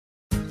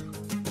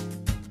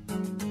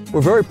We're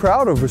very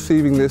proud of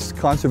receiving this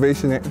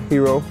Conservation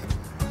Hero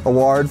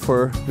Award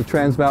for the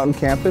Transmountain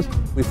campus.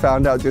 We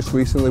found out just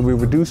recently we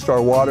reduced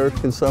our water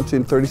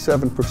consumption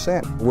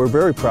 37%. We're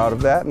very proud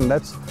of that, and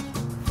that's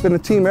been a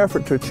team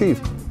effort to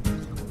achieve.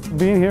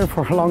 Being here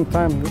for a long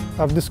time,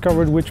 I've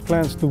discovered which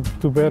plants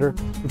do better.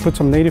 We put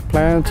some native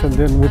plants and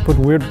then we put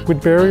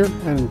wood barrier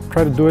and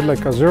try to do it like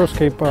a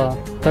xeriscape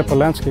type of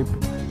landscape.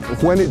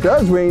 When it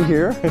does rain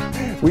here,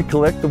 we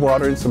collect the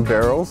water in some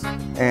barrels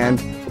and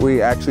we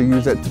actually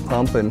use that to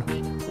pump and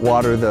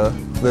water the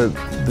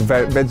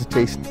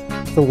vegetation.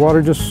 The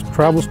water just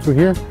travels through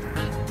here,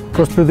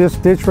 goes through this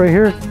ditch right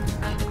here,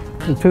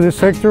 into this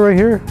sector right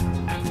here,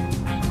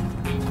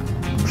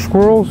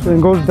 swirls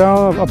and goes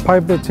down a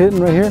pipe that's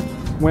hitting right here.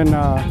 When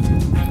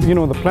you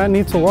know, the plant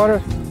needs the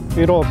water,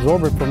 it'll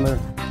absorb it from there.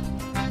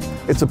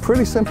 It's a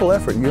pretty simple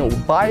effort. You know,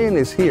 buy-in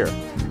is here.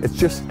 It's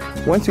just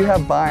once you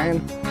have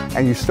buy-in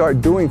and you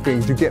start doing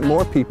things, you get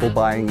more people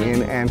buying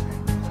in, and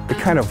it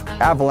kind of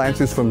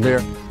avalanches from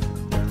there.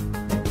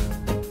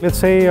 Let's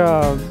say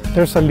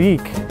there's a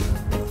leak.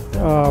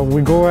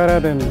 We go at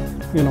it and,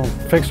 you know,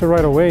 fix it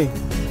right away.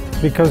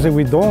 Because if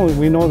we don't,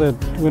 we know that,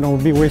 you know,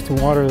 we'll be wasting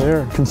water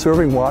there.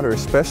 Conserving water,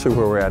 especially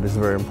where we're at, is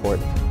very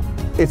important.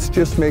 It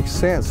just makes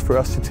sense for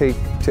us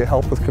to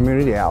help the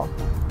community out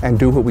and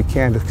do what we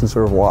can to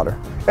conserve water.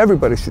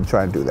 Everybody should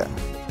try and do that.